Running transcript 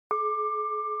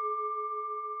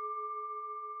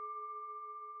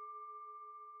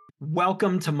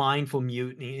Welcome to Mindful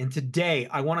Mutiny. And today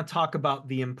I want to talk about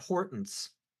the importance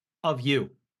of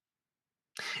you.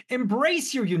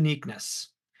 Embrace your uniqueness.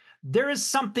 There is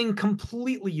something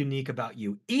completely unique about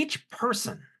you. Each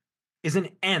person is an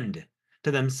end to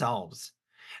themselves,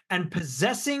 and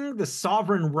possessing the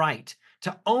sovereign right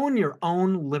to own your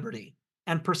own liberty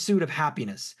and pursuit of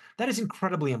happiness, that is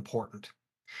incredibly important.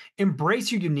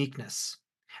 Embrace your uniqueness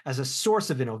as a source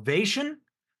of innovation,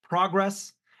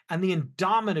 progress, and the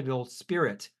indomitable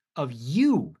spirit of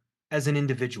you as an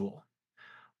individual.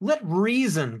 Let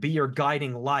reason be your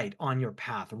guiding light on your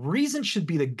path. Reason should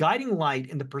be the guiding light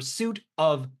in the pursuit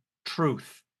of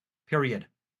truth, period.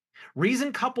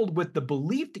 Reason coupled with the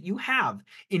belief that you have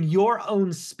in your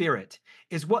own spirit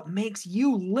is what makes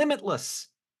you limitless.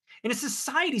 In a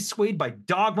society swayed by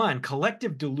dogma and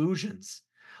collective delusions,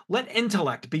 let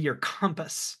intellect be your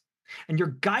compass and your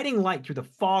guiding light through the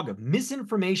fog of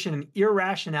misinformation and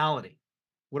irrationality.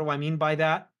 What do I mean by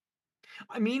that?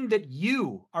 I mean that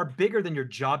you are bigger than your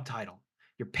job title,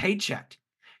 your paycheck,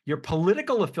 your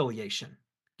political affiliation,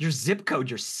 your zip code,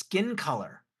 your skin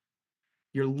color,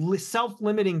 your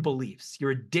self-limiting beliefs,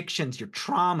 your addictions, your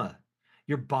trauma,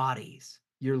 your bodies,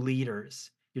 your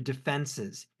leaders, your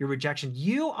defenses, your rejection.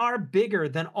 You are bigger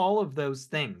than all of those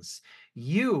things.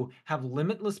 You have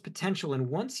limitless potential. And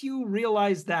once you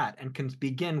realize that and can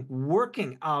begin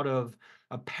working out of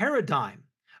a paradigm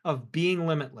of being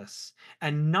limitless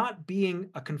and not being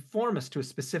a conformist to a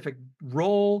specific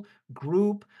role,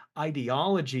 group,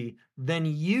 ideology, then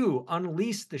you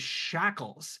unleash the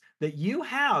shackles that you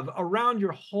have around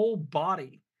your whole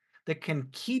body that can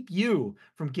keep you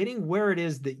from getting where it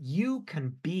is that you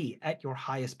can be at your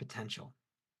highest potential.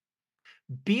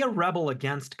 Be a rebel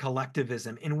against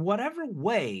collectivism in whatever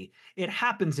way it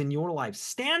happens in your life.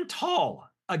 Stand tall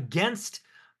against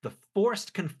the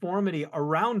forced conformity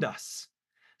around us.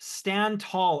 Stand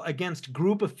tall against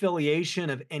group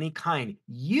affiliation of any kind.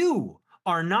 You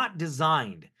are not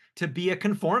designed to be a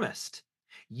conformist.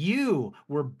 You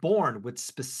were born with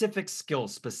specific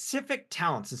skills, specific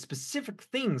talents, and specific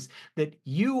things that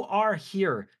you are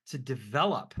here to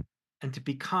develop and to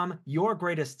become your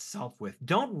greatest self with.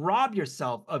 Don't rob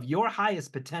yourself of your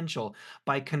highest potential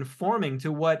by conforming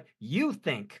to what you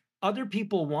think other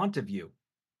people want of you.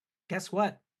 Guess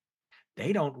what?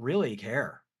 They don't really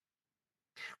care.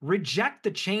 Reject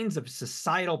the chains of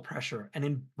societal pressure and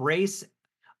embrace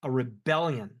a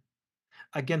rebellion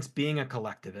against being a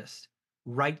collectivist.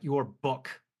 Write your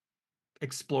book.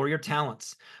 Explore your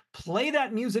talents. Play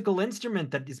that musical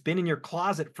instrument that has been in your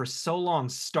closet for so long.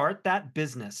 Start that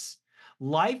business.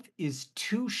 Life is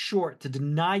too short to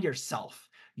deny yourself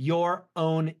your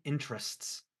own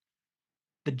interests.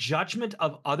 The judgment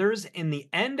of others in the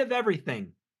end of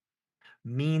everything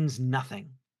means nothing.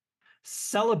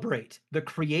 Celebrate the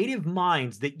creative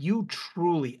minds that you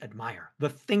truly admire, the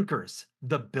thinkers,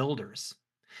 the builders,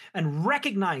 and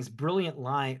recognize brilliant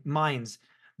minds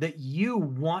that you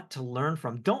want to learn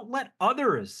from. Don't let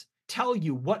others tell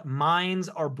you what minds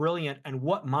are brilliant and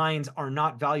what minds are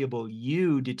not valuable.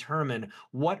 You determine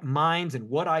what minds and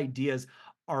what ideas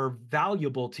are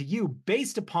valuable to you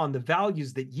based upon the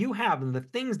values that you have and the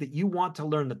things that you want to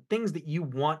learn, the things that you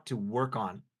want to work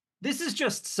on. This is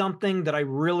just something that I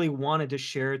really wanted to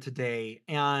share today.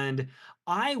 And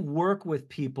I work with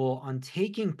people on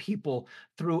taking people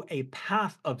through a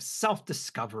path of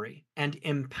self-discovery and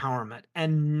empowerment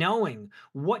and knowing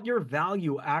what your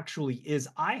value actually is.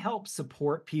 I help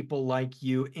support people like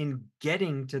you in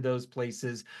getting to those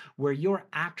places where you're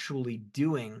actually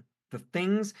doing the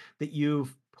things that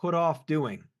you've put off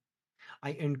doing.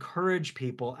 I encourage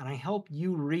people and I help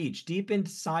you reach deep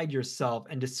inside yourself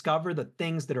and discover the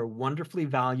things that are wonderfully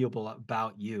valuable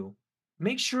about you.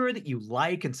 Make sure that you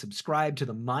like and subscribe to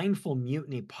the Mindful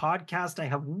Mutiny podcast. I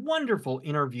have wonderful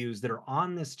interviews that are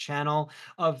on this channel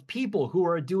of people who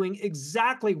are doing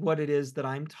exactly what it is that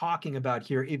I'm talking about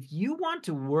here. If you want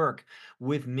to work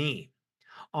with me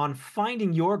on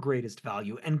finding your greatest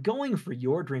value and going for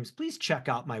your dreams, please check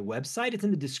out my website. It's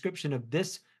in the description of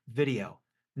this video.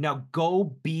 Now go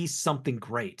be something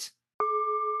great.